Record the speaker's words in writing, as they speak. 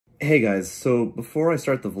Hey guys, so before I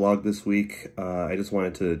start the vlog this week, I just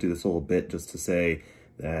wanted to do this a little bit just to say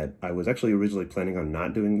that I was actually originally planning on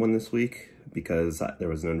not doing one this week because there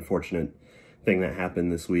was an unfortunate thing that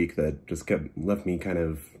happened this week that just left me kind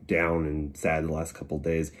of down and sad the last couple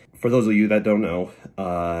days. For those of you that don't know,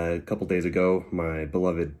 a couple days ago, my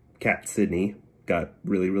beloved cat Sydney got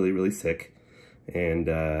really sick.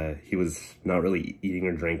 And he was not really eating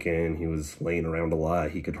or drinking. He was laying around a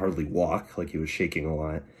lot. He could hardly walk, like he was shaking a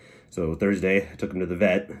lot. So Thursday, I took him to the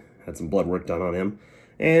vet, had some blood work done on him.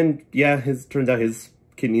 And yeah, turns out his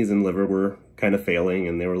kidneys and liver were kind of failing,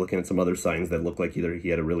 and they were looking at some other signs that looked like either he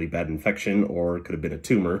had a really bad infection or it could have been a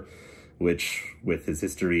tumor, which with his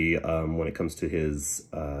history, when it comes to his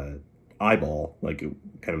eyeball, like it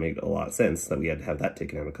kind of made a lot of sense that we had to have that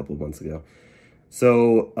taken out a couple of months ago.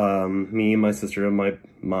 So me and my sister and my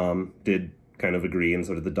mom did kind of agree, and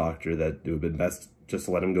so did the doctor, that it would have been best just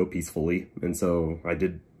to let him go peacefully. And so I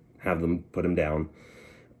did have them put him down.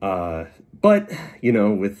 But, you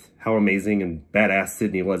know, with how amazing and badass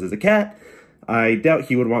Sydney was as a cat, I doubt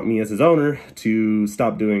he would want me as his owner to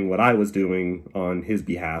stop doing what I was doing on his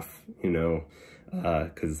behalf, you know,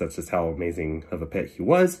 because that's just how amazing of a pet he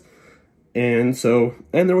was. And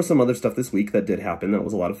there was some other stuff this week that did happen that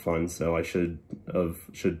was a lot of fun, so I should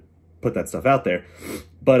put that stuff out there.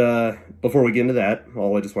 But before we get into that,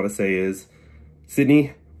 all I just want to say is,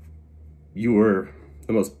 Sydney, you were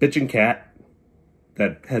the most bitchin' cat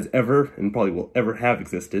that has ever and probably will ever have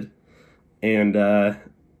existed. And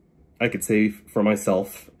I could say for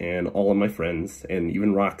myself and all of my friends, and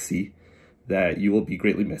even Roxy, that you will be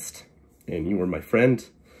greatly missed. And you were my friend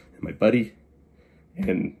and my buddy,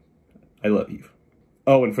 and I love you.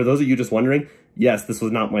 Oh, and for those of you just wondering, yes, this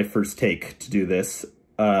was not my first take to do this,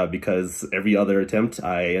 because every other attempt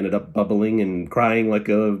I ended up bubbling and crying like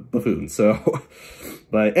a buffoon. So,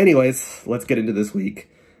 but anyways, let's get into this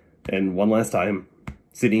week. And one last time,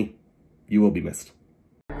 Sydney, you will be missed.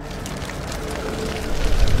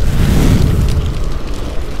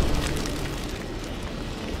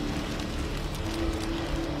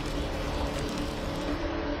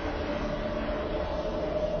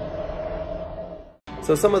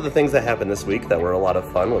 So some of the things that happened this week that were a lot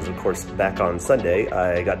of fun was, of course, back on Sunday,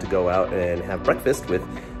 I got to go out and have breakfast with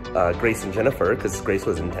Grace and Jennifer, because Grace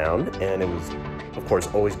was in town, and it was, of course,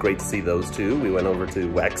 always great to see those two. We went over to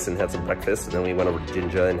Wex and had some breakfast, and then we went over to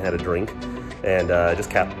Jinja and had a drink, and just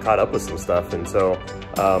caught up with some stuff. And so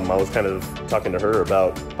I was kind of talking to her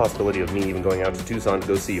about the possibility of me even going out to Tucson to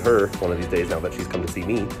go see her one of these days now that she's come to see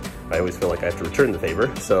me. I always feel like I have to return the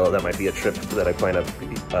favor, so that might be a trip that I plan up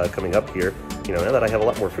coming up here, you know, now that I have a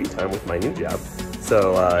lot more free time with my new job.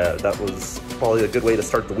 So that was probably a good way to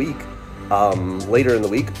start the week. Later in the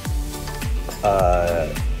week,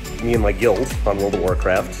 me and my guild on World of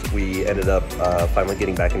Warcraft, we ended up finally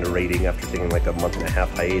getting back into raiding after taking like a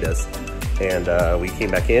month-and-a-half hiatus. And we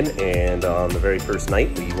came back in, and on the very first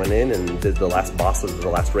night, we went in and did the last boss of the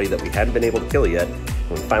last raid that we hadn't been able to kill yet.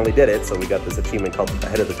 And we finally did it, so we got this achievement called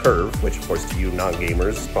Ahead of the Curve, which of course to you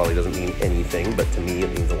non-gamers probably doesn't mean anything, but to me it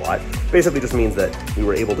means a lot. Basically just means that we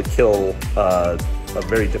were able to kill a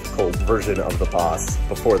very difficult version of the boss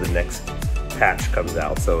before the next patch comes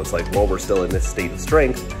out. So it's like, while we're still in this state of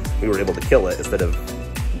strength, we were able to kill it instead of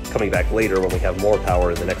coming back later when we have more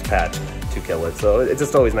power in the next patch to kill it. So it's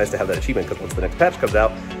just always nice to have that achievement, because once the next patch comes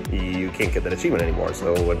out, you can't get that achievement anymore.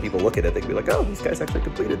 So when people look at it, they can be like, oh, these guys actually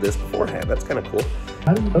completed this beforehand. That's kind of cool.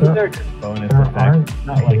 Bonus effect,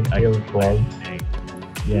 not like I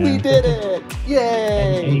Yeah. We did it!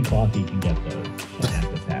 Yay! Any coffee you can get those.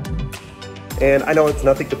 That's happening. And I know it's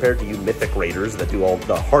nothing compared to you mythic raiders that do all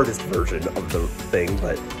the hardest version of the thing,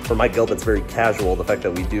 but for my guild that's very casual, the fact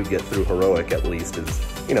that we do get through heroic at least is,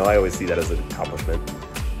 you know, I always see that as an accomplishment.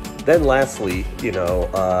 Then lastly, you know,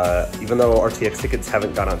 even though RTX tickets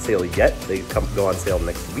haven't gone on sale yet, they go on sale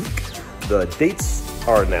next week. The dates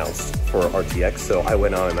are announced for RTX, so I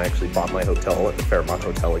went on and I actually bought my hotel at the Fairmont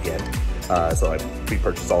Hotel again. So I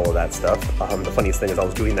pre-purchased all of that stuff. The funniest thing is I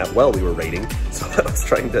was doing that while we were raiding, so I was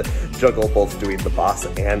trying to juggle both doing the boss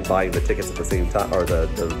and buying the tickets at the same time, or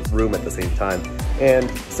the room at the same time. And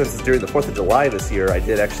since it's during the 4th of July this year, I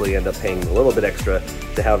did actually end up paying a little bit extra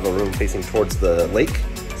to have a room facing towards the lake,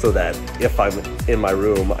 so that if I'm in my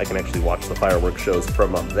room, I can actually watch the fireworks shows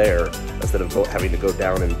from up there, instead of having to go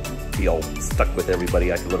down and be all stuck with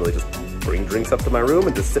everybody. I can literally just bring drinks up to my room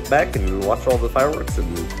and just sit back and watch all the fireworks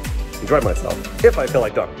and enjoy myself, if I feel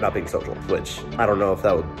like not being social, which I don't know if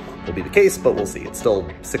that will be the case, but we'll see. It's still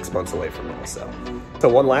 6 months away from now, so. So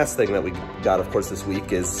one last thing that we got, of course, this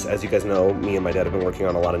week is, as you guys know, me and my dad have been working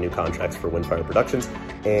on a lot of new contracts for Windfire Productions,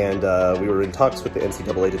 and we were in talks with the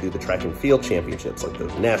NCAA to do the track and field championships, like the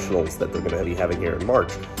nationals that they're going to be having here in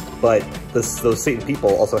March. But those same people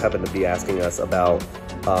also happen to be asking us about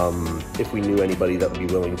if we knew anybody that would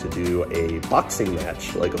be willing to do a boxing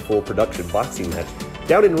match, like a full production boxing match,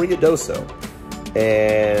 down in Ruidoso.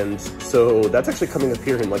 And so that's actually coming up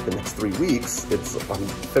here in like the next 3 weeks. It's on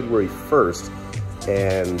February 1st.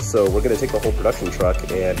 And so we're going to take the whole production truck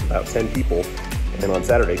and about 10 people, and on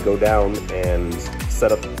Saturday go down and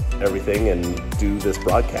set up everything and do this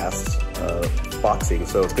broadcast boxing.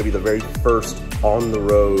 So it's going to be the very first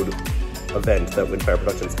on-the-road event that Windfire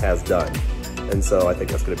Productions has done. And so I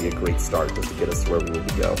think that's going to be a great start just to get us where we need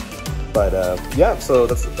to go. But yeah, so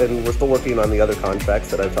that's, and we're still working on the other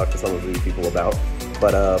contracts that I've talked to some of you people about.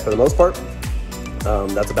 But for the most part,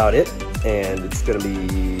 that's about it. And it's going to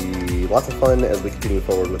be lots of fun as we continue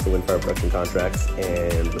forward with the Windfire production contracts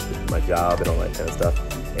and with my job and all that kind of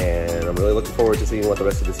stuff. And I'm really looking forward to seeing what the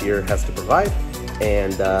rest of this year has to provide.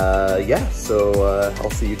 And yeah, so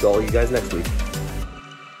I'll see all you guys next week.